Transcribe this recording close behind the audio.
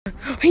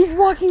He's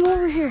walking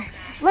over here.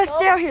 Let's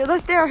stay out here.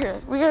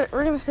 We're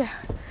gonna stay.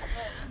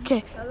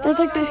 Okay, there's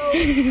like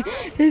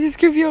there's this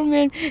creepy old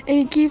man, and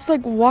he keeps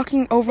like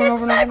walking over and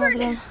over and over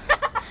them.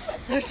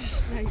 That's a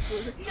sniper.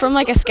 From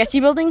like a sketchy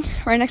building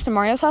right next to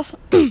Mario's house.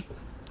 Bro, you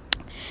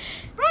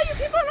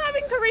keep on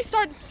having to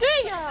restart.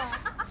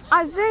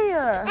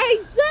 Isaiah!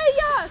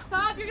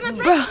 Stop! You're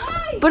gonna Bro,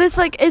 but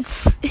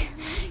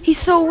he's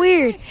so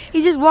weird.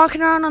 He's just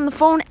walking around on the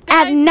phone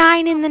at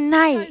 9 in the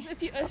night.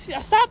 Guys, if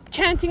you stop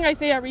chanting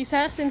Isaiah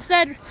recess,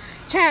 instead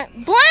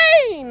chant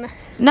Blaine.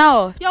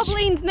 No. Yell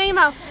Blaine's name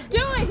out. Do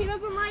it. He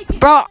doesn't like it.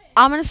 Bro,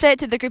 I'm gonna say it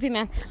to the creepy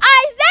man.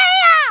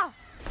 Isaiah!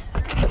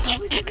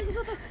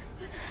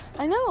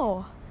 I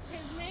know.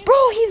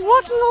 Bro, he's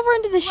walking over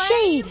into the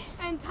shade.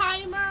 And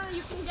Timer,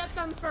 you can get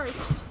them first.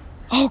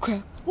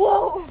 Okay.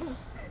 Whoa.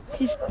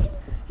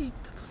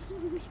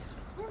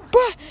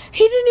 Bro,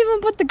 he didn't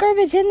even put the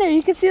garbage in there.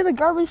 You can see the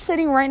garbage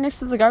sitting right next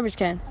to the garbage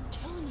can. I'm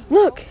telling you.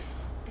 Look.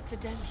 It's a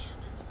dead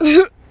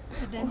man.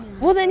 It's a dead man.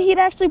 Well, then he'd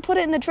actually put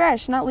it in the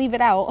trash, not leave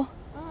it out.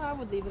 Oh, I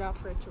would leave it out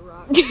for it to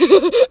rot.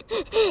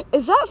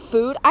 Is that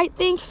food? I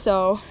think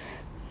so.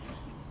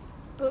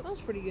 It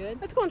smells pretty good.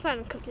 Let's go inside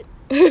and cook it.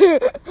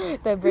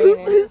 They're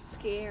bringing it. You're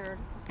scared.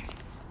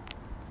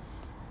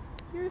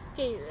 You're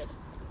scared.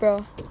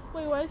 Bro.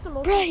 Wait, why is the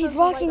most? Bro, he's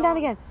walking down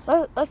again.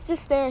 Let's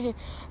just stay right here.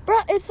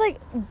 Bro, it's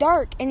like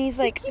dark, and he's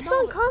like... He keeps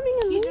on coming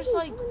and He moving. just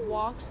like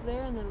walks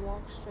there and then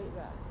walks straight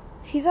back.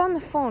 He's on the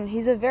phone.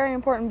 He's a very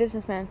important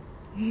businessman.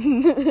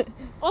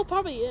 Oh,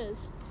 probably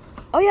is.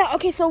 Oh, yeah.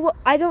 Okay, so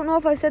I don't know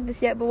if I said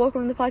this yet, but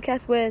welcome to the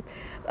podcast with...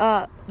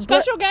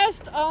 Special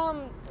guest,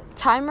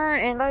 Timer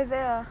and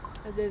Isaiah.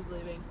 Isaiah's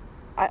leaving.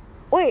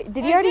 Wait,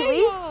 did he already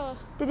leave? Isaiah.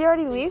 Did he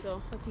already I think leave?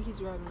 so. I think he's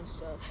grabbing his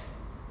stuff.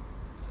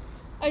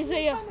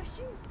 Isaiah.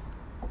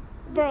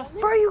 Bro,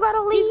 Bro, you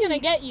gotta leave. he's gonna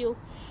get you.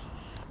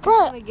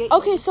 Bro, gonna get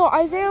okay, you. so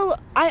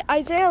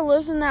Isaiah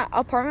lives in that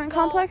apartment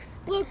complex.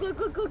 Look.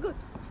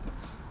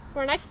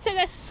 We're next to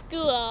the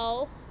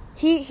school.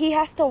 He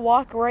has to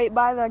walk right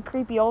by the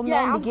creepy old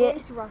man to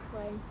get... to rock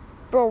away.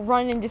 Bro,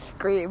 run and just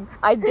scream.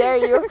 I dare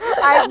you.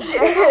 I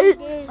dare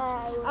you.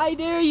 I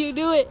dare you,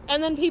 do it.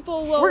 And then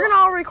people will... We're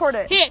gonna all record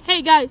it.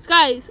 Hey, guys. Do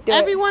it.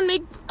 Everyone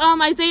make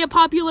Isaiah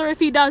popular if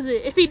he does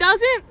it. If he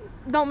doesn't,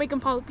 don't make him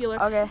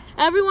popular. Okay.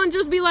 Everyone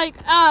just be like,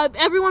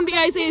 everyone be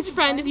Isaiah's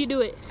friend if you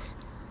do it.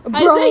 Bro.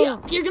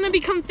 Isaiah, you're gonna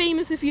become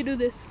famous if you do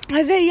this.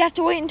 Isaiah, you have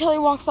to wait until he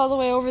walks all the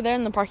way over there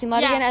in the parking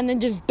lot Yeah. again, and then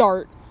just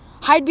dart.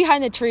 Hide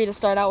behind the tree to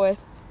start out with.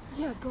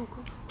 Yeah, go.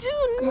 Dude,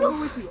 I'll go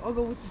with you. I'll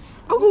go with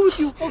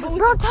you.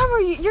 Bro, Timer,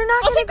 you're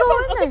not gonna go in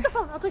I'll there. take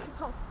the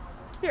phone.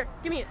 Here,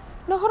 give me it.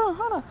 No, hold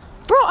on.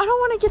 Bro, I don't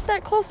want to get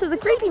that close to the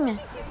creepy man.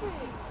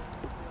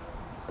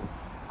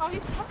 Oh,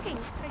 he's talking.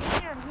 I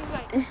can hear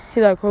him.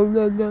 He's like, oh,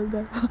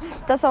 no.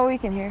 That's all we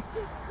can hear.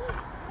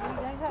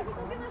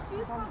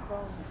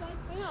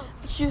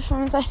 Shoes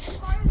from inside.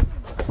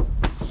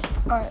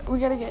 Alright, we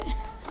gotta get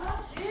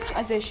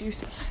Isaiah's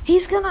shoes. He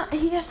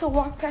has to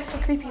walk past the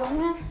creepy old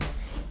man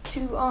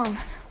to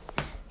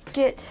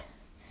get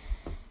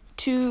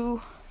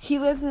to... He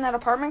lives in that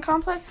apartment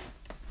complex,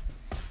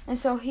 and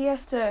so he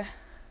has to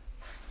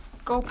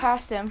go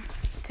past him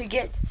to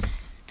get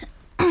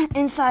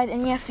inside,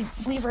 and he has to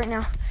leave right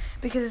now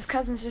because his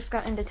cousins just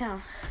got into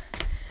town.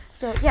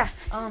 So yeah,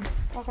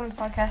 welcome to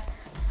the podcast.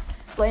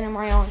 Blaine and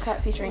Mario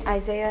Uncut featuring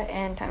Isaiah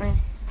and Timer.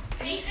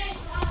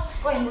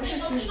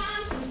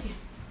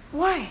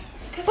 Why?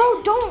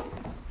 Bro, don't.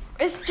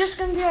 It's just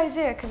gonna be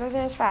Isaiah because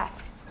Isaiah's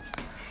fast.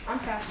 I'm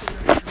faster.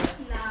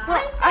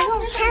 Bro, I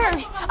don't care.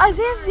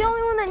 Isaiah's the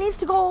only one that needs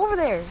to go over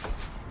there.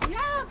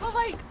 Yeah, but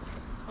like,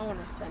 I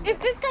want to send if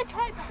this guy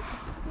tries,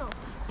 no.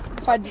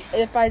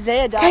 If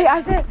Isaiah dies, Hey,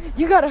 Isaiah,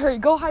 you gotta hurry.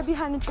 Go hide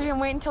behind the tree and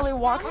wait until he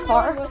walks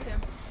far. with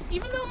him.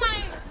 Even though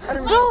my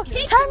Bro, kicked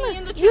me in Timer,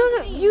 the you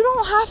trampoline.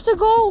 don't have to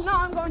go. No,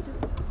 I'm going to.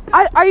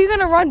 Are you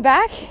gonna run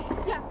back?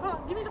 Yeah, hold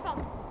on. Give me the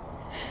phone.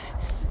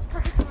 It's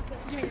perfect.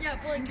 Give me it. Yeah,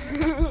 but like,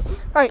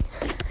 Alright.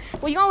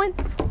 Where you going?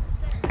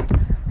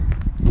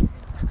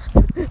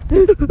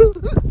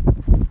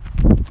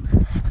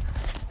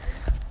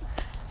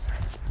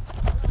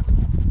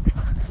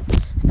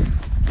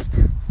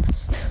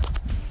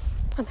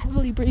 I'm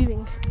heavily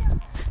breathing.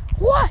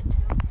 What?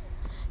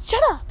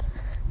 Shut up.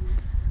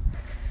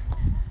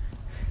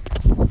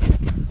 I'm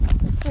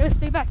gonna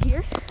stay back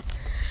here.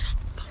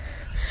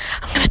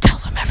 I'm gonna tell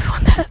them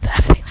everyone that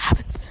everything that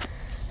happens.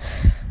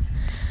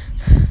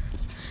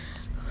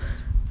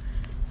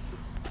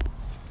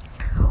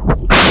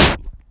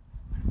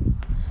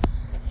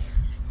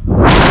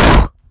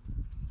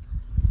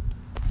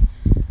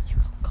 You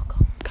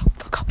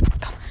go.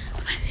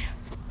 With Isaiah.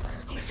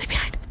 I'm gonna stay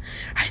behind.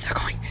 Alright, they're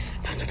going.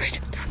 They're on the bridge.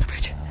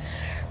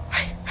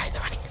 Alright,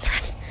 they're running.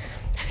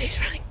 Isaiah's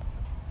running.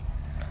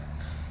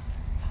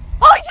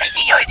 Oh, he's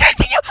racing you!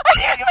 Isaiah, come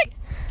back!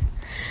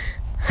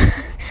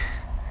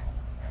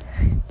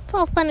 It's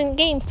all fun and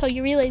games till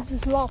you realize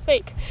this is all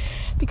fake.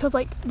 Because,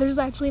 like, there's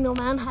actually no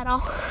man at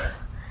all.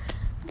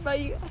 But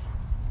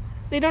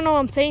they don't know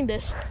I'm saying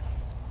this.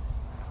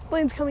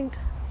 Blaine's coming.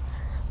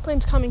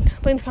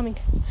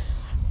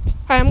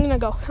 I'm gonna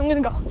go. I'm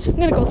gonna go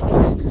with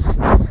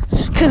them.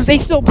 Because they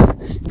still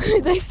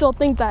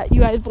think that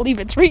you guys believe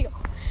it's real.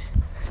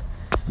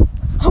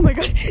 Oh my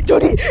god,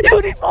 dude,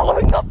 he's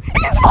following them.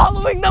 He's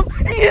following them.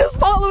 He is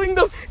following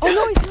them. Oh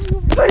no, he's coming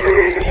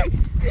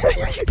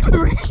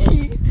over.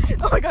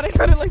 Oh my god, I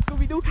sounded like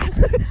Scooby-Doo.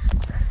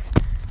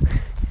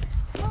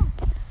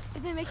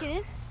 Did they make it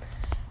in?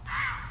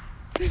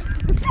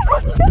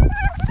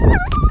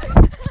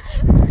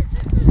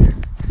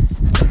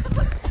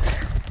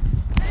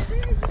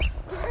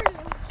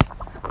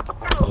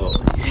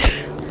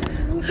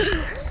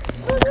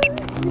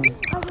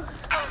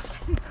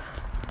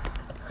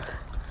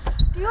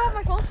 Do you have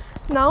my phone?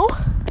 No?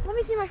 Let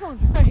me see my phone.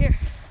 Right here.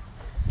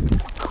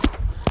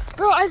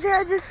 Bro,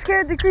 Isaiah just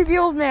scared the creepy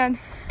old man.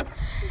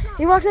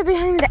 He walks up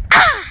behind me and he's like,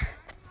 ah!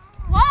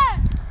 What?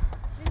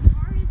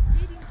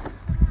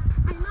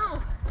 I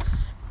know.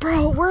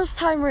 Bro, where's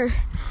Timer?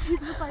 He's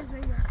with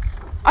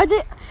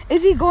Isaiah.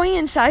 Is he going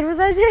inside with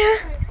Isaiah?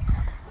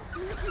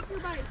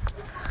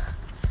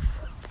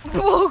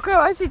 Oh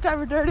crap, I see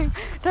Timer darting.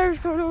 Timer's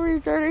coming over,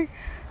 he's darting.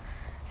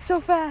 So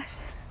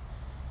fast.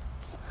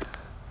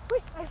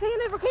 Wait, Isaiah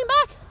never came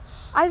back?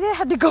 Isaiah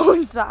had to go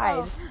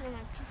inside.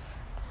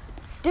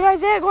 Did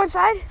Isaiah go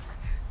inside?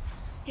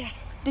 Yeah.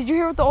 Did you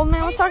hear what the old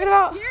man was talking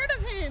about? I'm scared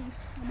of him.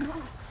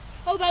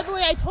 Oh, by the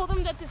way, I told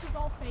him that this is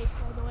all fake,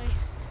 by the way.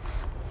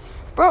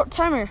 Bro,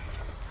 Timer.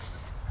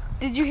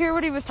 Did you hear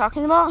what he was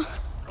talking about?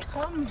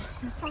 Something.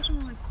 He was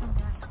talking like some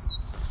guy.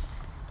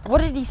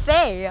 What did he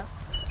say?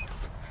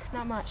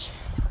 Not much.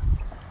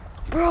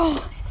 Bro,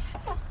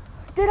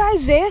 did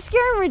Isaiah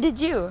scare him or did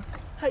you?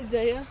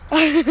 Isaiah?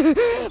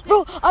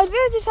 Bro,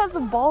 Isaiah just has the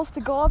balls to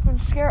go up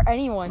and scare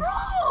anyone.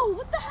 Bro,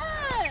 what the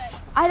heck?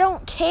 I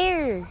don't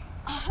care.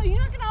 Are you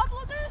not going to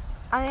upload this?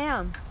 I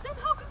am. Then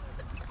how can you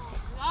say... Oh,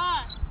 my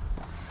God.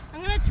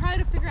 I'm going to try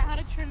to figure out how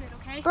to trim it,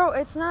 okay? Bro,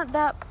 it's not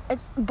that...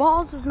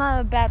 Balls is not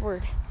a bad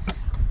word.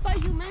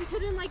 But you meant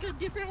it in, like, a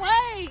different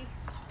way.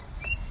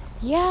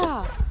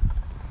 Yeah.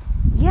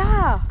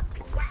 Yeah.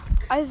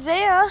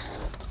 Isaiah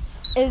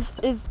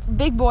is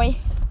big boy.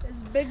 This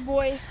big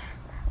boy.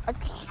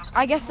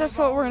 I guess that's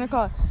what we're gonna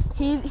call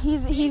it.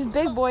 He's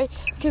big boy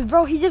because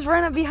bro, he just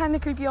ran up behind the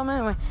creepy old man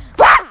and went,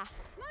 Rah!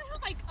 No, he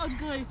was like a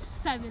good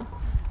 7.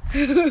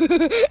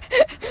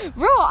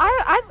 Bro,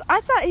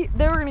 I thought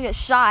they were gonna get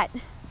shot.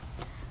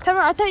 Tell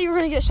me, I thought you were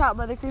gonna get shot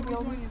by the creepy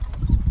old man.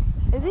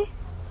 Is he?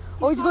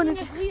 Oh, he's going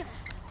to.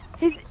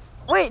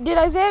 Wait, did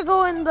Isaiah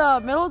go in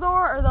the middle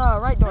door or the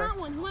right door? That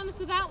one. He went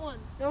into that one.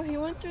 No, he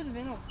went through the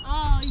middle.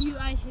 Oh,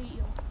 I hate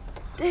you.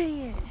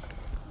 Dang it.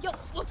 Yo,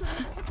 what's up?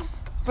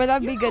 But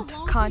that'd be good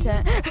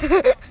content. That'd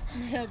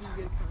be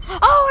good.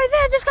 Oh,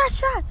 Isaiah just got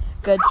shot.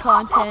 Good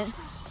content.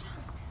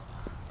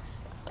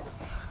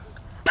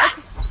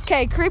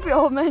 Okay, creepy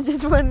old man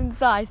just went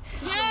inside.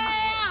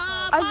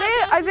 Yeah.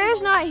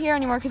 Isaiah's not here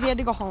anymore because he had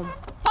to go home.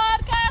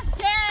 Podcast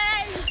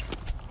day.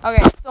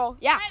 Okay, so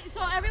yeah. Right,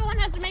 so everyone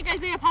has to make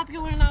Isaiah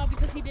popular now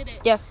because he did it.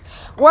 Yes.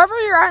 Wherever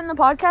you're at in the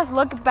podcast,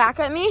 look back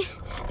at me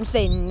and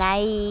say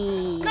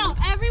nice. No,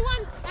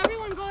 everyone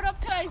go up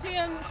to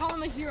Isaiah and call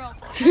him a hero.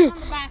 On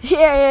the back.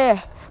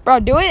 Yeah. Bro,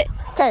 do it.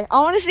 Okay,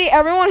 I want to see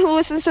everyone who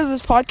listens to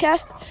this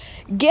podcast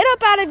get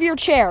up out of your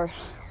chair,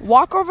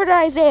 walk over to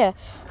Isaiah,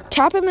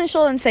 tap him in the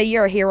shoulder and say,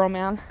 you're a hero,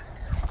 man.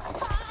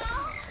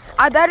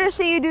 I better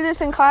see you do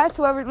this in class,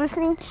 whoever's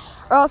listening,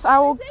 or else I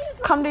will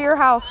come to your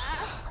house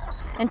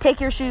and take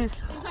your shoes.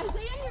 Is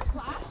Isaiah in your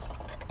class?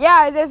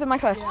 Yeah, Isaiah's in my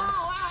class. Oh, wow.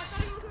 I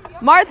thought he was going to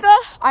be Martha,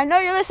 I know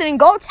you're listening.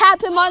 Go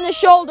tap him on the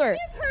shoulder.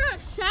 Give her a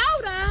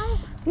shout out.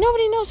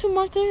 Nobody knows who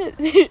Martha is.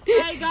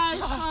 Hey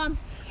guys,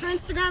 her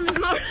Instagram is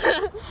not.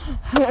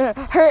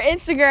 Her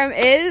Instagram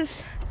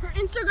is.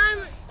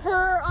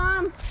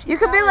 You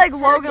could be like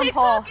Logan her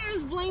Paul. TikTok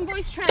is Blame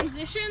Boys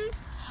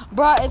Transitions.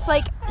 Bruh, it's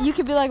like you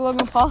could be like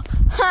Logan Paul.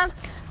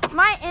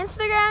 My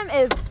Instagram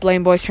is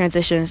Blame Boys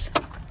Transitions.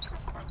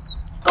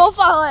 Go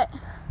follow it.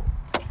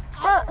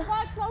 I've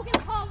watched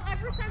Logan Paul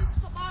ever since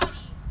the body.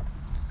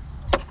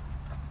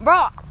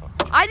 Bro,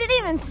 I didn't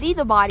even see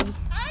the body.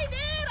 I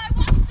did. I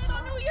watched it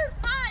on New Year's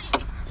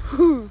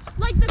night.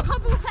 Like the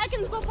couple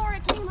seconds before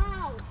it came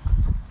out.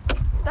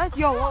 That's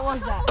Yo, what was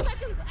that? Couple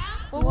seconds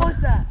after. What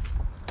was that?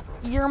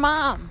 your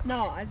mom.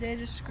 No, Isaiah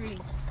just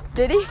screamed.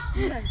 Did he?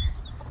 Yes.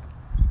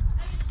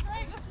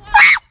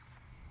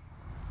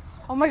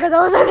 Oh my god,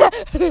 that was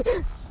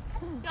Isaiah.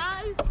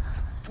 Guys,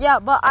 Yeah,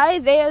 but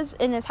Isaiah's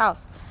in his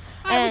house.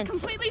 I And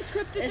completely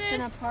scripted It's this.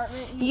 an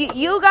apartment.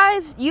 You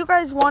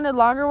guys wanted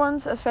longer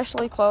ones,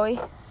 especially Chloe.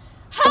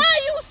 Hi,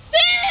 you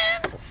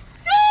simp!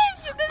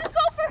 Simp! You did this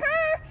all for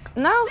her!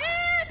 No,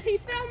 Simp! He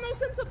filmed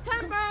those in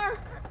September.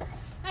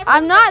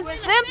 I'm not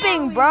Everyone's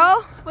simping,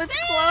 bro. With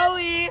Simp!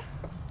 Chloe.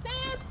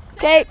 Simp!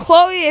 Okay,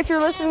 Chloe, if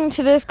you're listening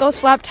to this, go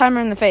slap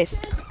Timer in the face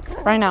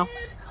right now.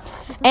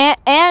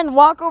 And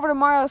walk over to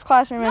Mario's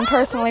classroom and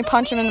personally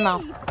punch him in the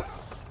mouth.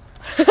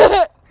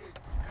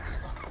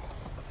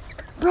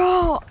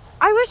 Bro,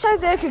 I wish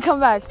Isaiah could come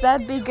back.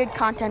 That'd be good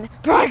content.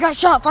 Bro, I got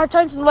shot 5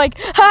 times and like,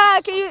 ha,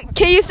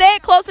 can you say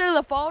it closer to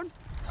the phone?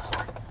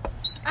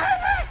 I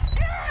got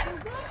shot!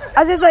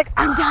 Isaiah's like,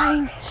 I'm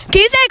dying.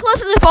 Can you say it close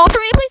to the phone for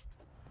me, please?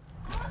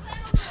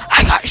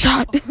 I got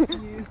shot.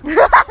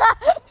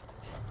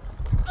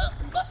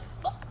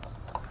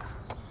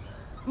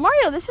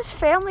 Mario, this is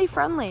family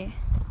friendly.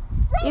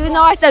 Even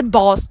though I said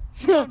balls.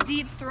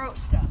 Deep throat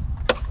stuff.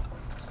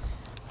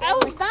 That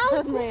was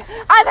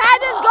I've had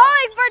this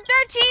going for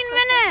 13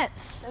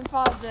 minutes. And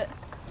pause it.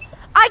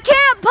 I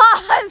can't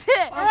pause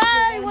it.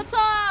 Alright, what's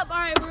up?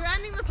 Alright, we're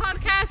ending the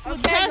podcast with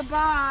Okay, just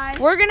goodbye.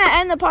 We're gonna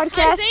end the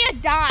podcast. Isaiah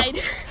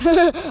died.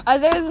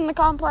 Isaiah's in the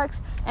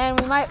complex, and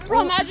we might.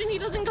 Bro, imagine he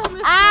doesn't come to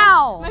school.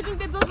 Ow! Imagine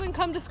he doesn't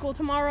come to school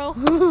tomorrow.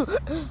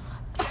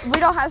 We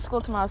don't have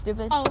school tomorrow,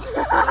 stupid. Oh.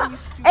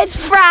 It's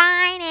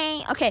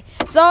Friday. Okay,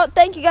 so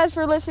thank you guys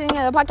for listening to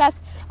the podcast.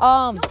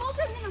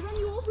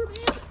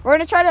 We're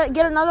gonna try to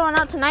get another one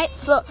out tonight.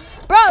 So,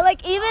 bro,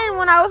 like even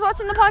when I was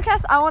watching the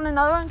podcast, I want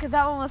another one because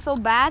that one was so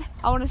bad.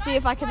 I want to see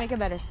if I can make it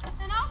better.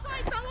 And also,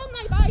 I fell on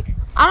my bike.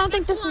 I don't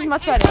think this is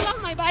much I better. fell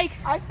on my bike.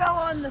 I fell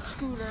on the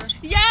scooter.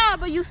 Yeah,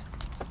 but you...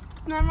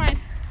 Never mind.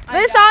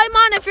 Miss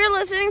Simon, if you're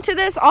listening to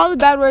this, all the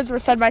bad words were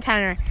said by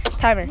Timer.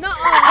 No.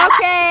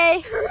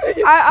 Okay.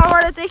 I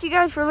want to thank you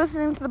guys for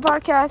listening to the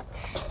podcast,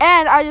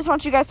 and I just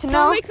want you guys to know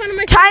Don't make fun of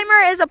my...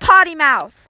 Timer is a potty mouth.